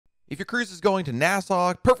If your cruise is going to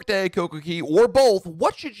Nassau, Perfect Day, CocoCay, or both,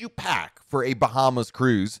 what should you pack for a Bahamas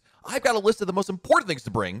cruise? I've got a list of the most important things to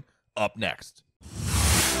bring up next.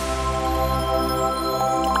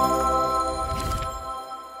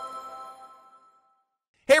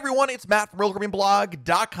 Hey everyone, it's Matt from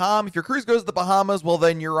RoyalCaribbeanBlog.com. If your cruise goes to the Bahamas, well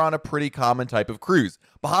then you're on a pretty common type of cruise.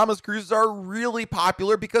 Bahamas cruises are really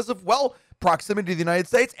popular because of, well, proximity to the United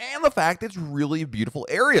States and the fact it's really a beautiful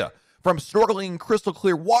area. From snorkeling in crystal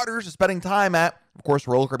clear waters to spending time at, of course,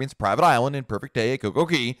 Royal Caribbean's private island in Perfect Day at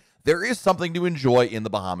CocoCay, there is something to enjoy in the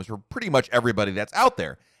Bahamas for pretty much everybody that's out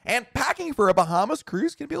there. And packing for a Bahamas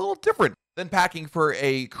cruise can be a little different than packing for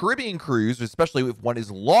a Caribbean cruise, especially if one is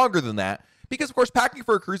longer than that. Because, of course, packing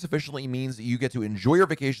for a cruise efficiently means that you get to enjoy your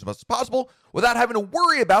vacation as much as possible without having to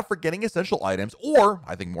worry about forgetting essential items or,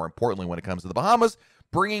 I think more importantly when it comes to the Bahamas,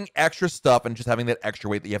 bringing extra stuff and just having that extra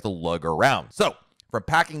weight that you have to lug around. So, from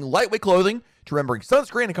packing lightweight clothing to remembering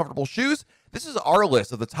sunscreen and comfortable shoes, this is our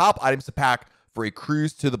list of the top items to pack for a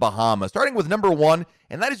cruise to the Bahamas. Starting with number one,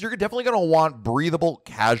 and that is you're definitely going to want breathable,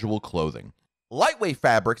 casual clothing. Lightweight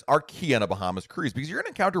fabrics are key on a Bahamas cruise because you're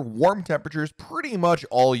going to encounter warm temperatures pretty much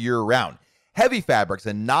all year round. Heavy fabrics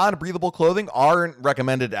and non-breathable clothing aren't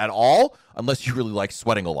recommended at all unless you really like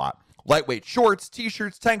sweating a lot. Lightweight shorts,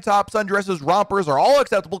 t-shirts, tank tops, sundresses, rompers are all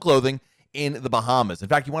acceptable clothing in the Bahamas. In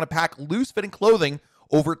fact, you want to pack loose-fitting clothing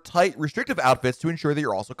over tight, restrictive outfits to ensure that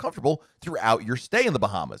you're also comfortable throughout your stay in the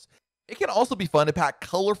Bahamas. It can also be fun to pack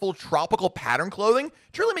colorful tropical pattern clothing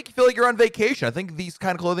to really make you feel like you're on vacation. I think these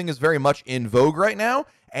kind of clothing is very much in vogue right now,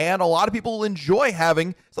 and a lot of people enjoy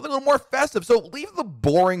having something a little more festive. So leave the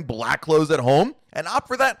boring black clothes at home and opt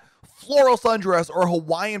for that floral sundress or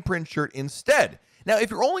Hawaiian print shirt instead. Now, if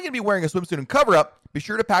you're only going to be wearing a swimsuit and cover-up, be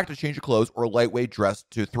sure to pack a change of clothes or a lightweight dress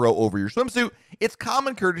to throw over your swimsuit. It's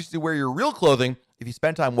common courtesy to wear your real clothing if you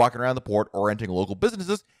spend time walking around the port or renting local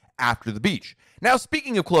businesses after the beach. Now,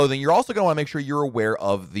 speaking of clothing, you're also going to want to make sure you're aware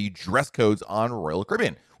of the dress codes on Royal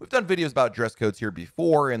Caribbean. We've done videos about dress codes here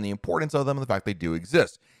before and the importance of them and the fact they do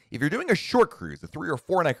exist. If you're doing a short cruise, a 3 or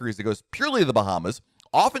 4 night cruise that goes purely to the Bahamas,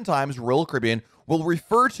 oftentimes Royal Caribbean will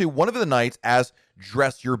refer to one of the nights as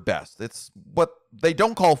dress your best. It's what they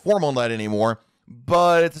don't call formal night anymore,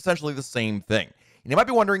 but it's essentially the same thing. And you might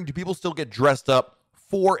be wondering, do people still get dressed up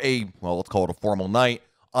for a, well, let's call it a formal night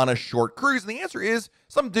on a short cruise? And the answer is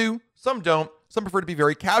some do, some don't. Some prefer to be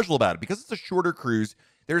very casual about it. Because it's a shorter cruise,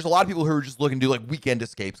 there's a lot of people who are just looking to do like weekend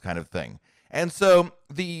escapes kind of thing. And so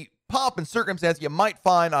the pomp and circumstance you might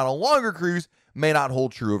find on a longer cruise may not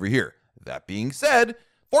hold true over here. That being said,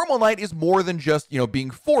 formal night is more than just,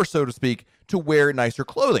 being forced, so to speak, to wear nicer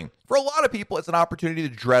clothing. For a lot of people, it's an opportunity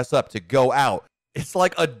to dress up, to go out. It's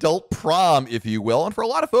like adult prom, if you will. And for a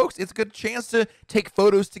lot of folks, it's a good chance to take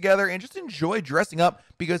photos together and just enjoy dressing up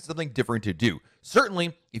because it's something different to do.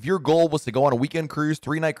 Certainly, if your goal was to go on a weekend cruise,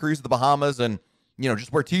 3-night cruise to the Bahamas and,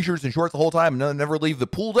 just wear t-shirts and shorts the whole time and never leave the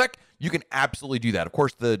pool deck, you can absolutely do that. Of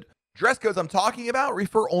course, the dress codes I'm talking about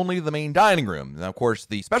refer only to the main dining room. Now, of course,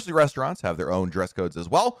 the specialty restaurants have their own dress codes as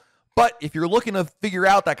well. But if you're looking to figure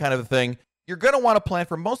out that kind of a thing, you're going to want to plan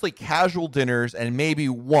for mostly casual dinners and maybe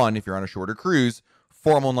one, if you're on a shorter cruise,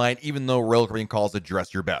 formal night, even though Royal Caribbean calls it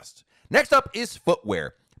dress your best. Next up is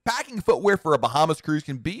footwear. Packing footwear for a Bahamas cruise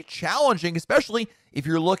can be challenging, especially if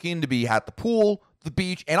you're looking to be at the pool, the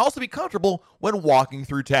beach, and also be comfortable when walking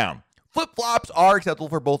through town. Flip-flops are acceptable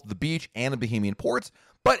for both the beach and the Bahamian ports,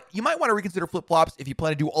 but you might want to reconsider flip-flops if you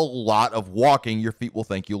plan to do a lot of walking. Your feet will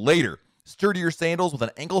thank you later. Sturdier sandals with an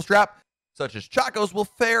ankle strap, such as chacos, will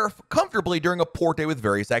fare comfortably during a port day with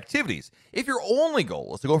various activities. If your only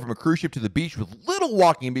goal is to go from a cruise ship to the beach with little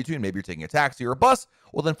walking in between, maybe you're taking a taxi or a bus,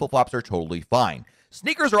 well then flip-flops are totally fine.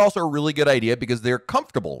 Sneakers are also a really good idea because they're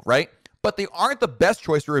comfortable, right? But they aren't the best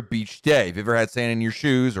choice for a beach day. If you've ever had sand in your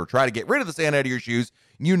shoes or try to get rid of the sand out of your shoes,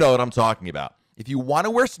 you know what I'm talking about. If you want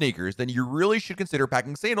to wear sneakers, then you really should consider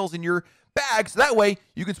packing sandals in your bag so that way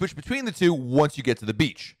you can switch between the two once you get to the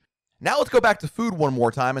beach. Now let's go back to food one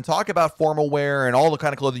more time and talk about formal wear and all the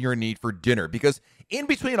kind of clothing you're going to need for dinner. Because in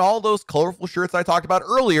between all those colorful shirts I talked about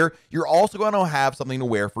earlier, you're also going to have something to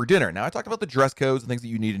wear for dinner. Now I talked about the dress codes and things that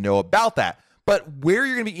you need to know about that. But where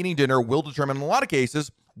you're going to be eating dinner will determine in a lot of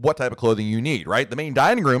cases what type of clothing you need, right? The main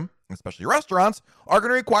dining room, especially restaurants, are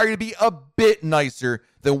going to require you to be a bit nicer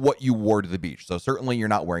than what you wore to the beach. So certainly you're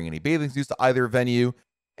not wearing any bathing suits to either venue.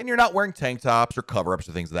 And you're not wearing tank tops or cover-ups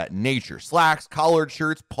or things of that nature. Slacks, collared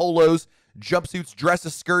shirts, polos, jumpsuits,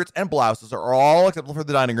 dresses, skirts, and blouses are all acceptable for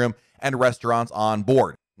the dining room and restaurants on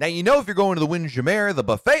board. Now, if you're going to the Windjammer, the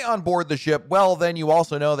buffet on board the ship, well, then you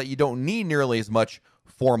also know that you don't need nearly as much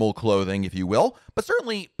formal clothing, if you will, but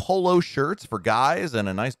certainly polo shirts for guys and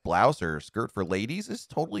a nice blouse or skirt for ladies is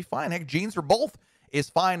totally fine. Heck, jeans for both is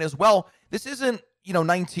fine as well. This isn't,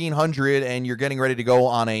 1900 and you're getting ready to go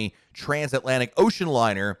on a transatlantic ocean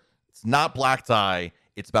liner. It's not black tie.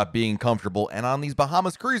 It's about being comfortable. And on these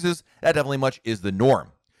Bahamas cruises, that definitely much is the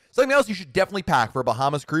norm. Something else you should definitely pack for a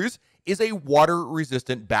Bahamas cruise is a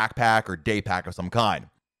water-resistant backpack or day pack of some kind.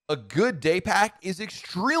 A good day pack is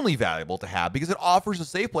extremely valuable to have because it offers a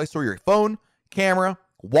safe place to store your phone, camera,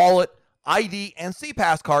 wallet, ID, and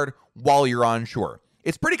SeaPass card while you're on shore.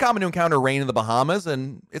 It's pretty common to encounter rain in the Bahamas,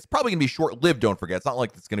 and it's probably going to be short-lived, don't forget. It's not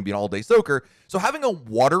like it's going to be an all-day soaker. So having a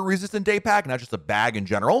water-resistant day pack, not just a bag in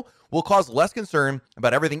general, will cause less concern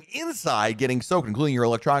about everything inside getting soaked, including your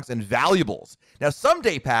electronics and valuables. Now, some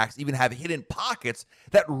day packs even have hidden pockets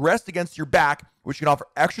that rest against your back, which can offer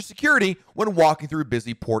extra security when walking through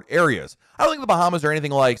busy port areas. I don't think the Bahamas are anything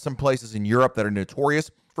like some places in Europe that are notorious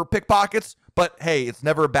for pickpockets, but hey, it's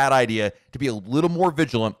never a bad idea to be a little more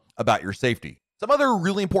vigilant about your safety. Some other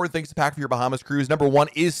really important things to pack for your Bahamas cruise. Number one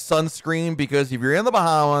is sunscreen, because if you're in the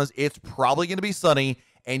Bahamas, it's probably going to be sunny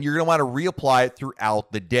and you're going to want to reapply it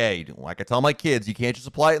throughout the day. Like I tell my kids, you can't just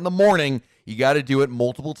apply it in the morning. You got to do it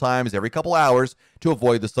multiple times every couple hours to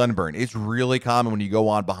avoid the sunburn. It's really common when you go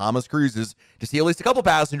on Bahamas cruises to see at least a couple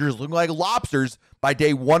passengers looking like lobsters by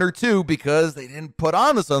day 1 or 2 because they didn't put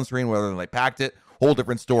on the sunscreen, whether they packed it, whole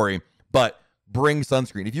different story. But bring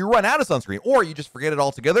sunscreen. If you run out of sunscreen or you just forget it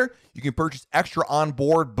altogether, you can purchase extra on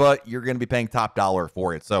board, but you're going to be paying top dollar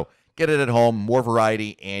for it. So get it at home, more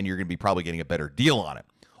variety, and you're going to be probably getting a better deal on it.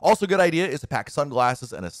 Also, a good idea is to pack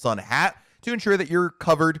sunglasses and a sun hat to ensure that you're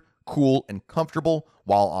covered, cool, and comfortable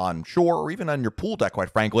while on shore or even on your pool deck, quite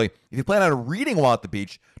frankly. If you plan on reading while at the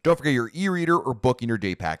beach, don't forget your e-reader or book in your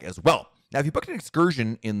day pack as well. Now, if you booked an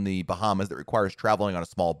excursion in the Bahamas that requires traveling on a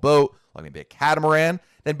small boat, like maybe a catamaran,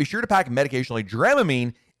 then be sure to pack medication like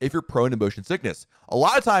Dramamine if you're prone to motion sickness. A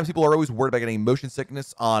lot of times, people are always worried about getting motion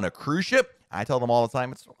sickness on a cruise ship. I tell them all the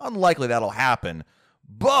time, it's unlikely that'll happen.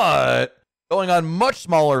 But going on much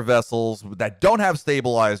smaller vessels that don't have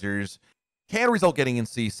stabilizers can result getting in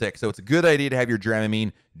seasick. So it's a good idea to have your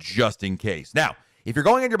Dramamine just in case. Now, if you're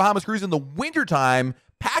going on your Bahamas cruise in the wintertime,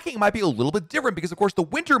 packing might be a little bit different because, of course, the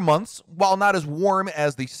winter months, while not as warm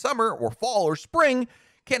as the summer or fall or spring,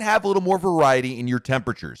 can have a little more variety in your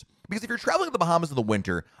temperatures. Because if you're traveling to the Bahamas in the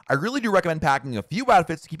winter, I really do recommend packing a few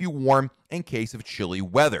outfits to keep you warm in case of chilly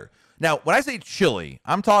weather. Now, when I say chilly,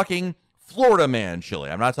 I'm talking Florida man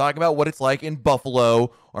chilly. I'm not talking about what it's like in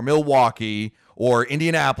Buffalo or Milwaukee or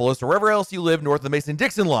Indianapolis or wherever else you live north of the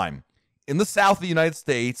Mason-Dixon line. In the south of the United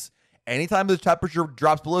States, anytime the temperature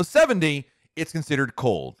drops below 70, it's considered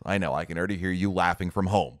cold. I know, I can already hear you laughing from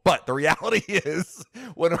home. But the reality is,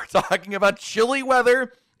 when we're talking about chilly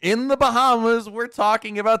weather in the Bahamas, we're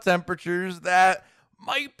talking about temperatures that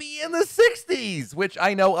might be in the 60s, which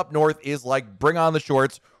I know up north is like bring on the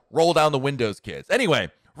shorts, roll down the windows, kids. Anyway,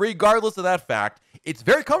 regardless of that fact, it's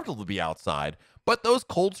very comfortable to be outside, but those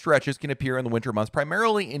cold stretches can appear in the winter months,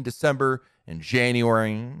 primarily in December and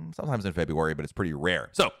January, sometimes in February, but it's pretty rare.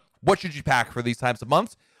 So what should you pack for these types of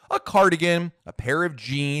months? A cardigan, a pair of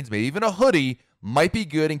jeans, maybe even a hoodie might be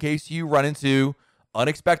good in case you run into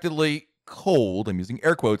unexpectedly cold, I'm using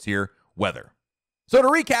air quotes here, weather. So to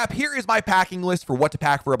recap, here is my packing list for what to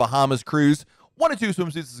pack for a Bahamas cruise. 1 to 2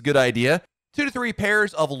 swimsuits is a good idea. 2 to 3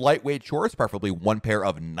 pairs of lightweight shorts, preferably 1 pair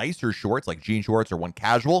of nicer shorts like jean shorts or 1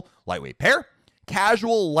 casual lightweight pair.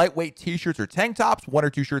 Casual lightweight t-shirts or tank tops, 1 or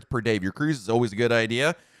 2 shirts per day of your cruise is always a good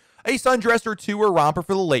idea. A sundress or 2 or romper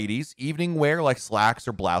for the ladies, evening wear like slacks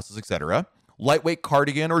or blouses, etc. Lightweight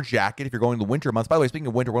cardigan or jacket if you're going to the winter months. By the way, speaking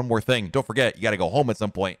of winter, one more thing. Don't forget, you got to go home at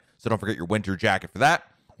some point, so don't forget your winter jacket for that.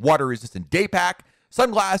 Water-resistant day pack,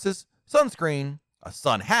 sunglasses, sunscreen, a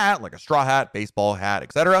sun hat like a straw hat, baseball hat,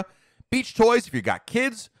 etc. Beach toys if you got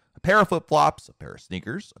kids, a pair of flip-flops, a pair of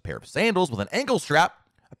sneakers, a pair of sandals with an ankle strap,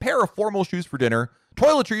 a pair of formal shoes for dinner,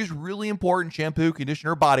 toiletries, really important, shampoo,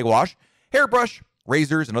 conditioner, body wash, hairbrush,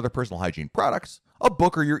 razors, and other personal hygiene products, a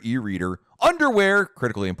book or your e-reader, underwear,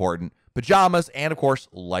 critically important, pajamas, and of course,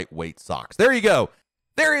 lightweight socks. There you go.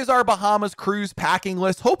 There is our Bahamas cruise packing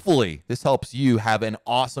list. Hopefully, this helps you have an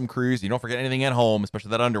awesome cruise. You don't forget anything at home,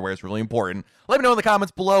 especially that underwear is really important. Let me know in the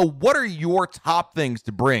comments below, what are your top things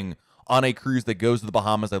to bring on a cruise that goes to the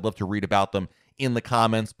Bahamas? I'd love to read about them in the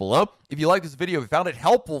comments below. If you like this video, if you found it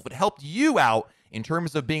helpful, if it helped you out in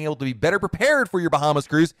terms of being able to be better prepared for your Bahamas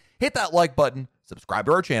cruise, hit that like button, subscribe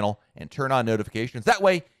to our channel, and turn on notifications. That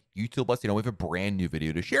way, YouTube lets you know we have a brand new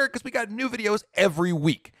video to share because we got new videos every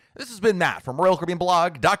week. This has been Matt from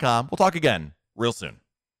RoyalCaribbeanBlog.com. We'll talk again real soon.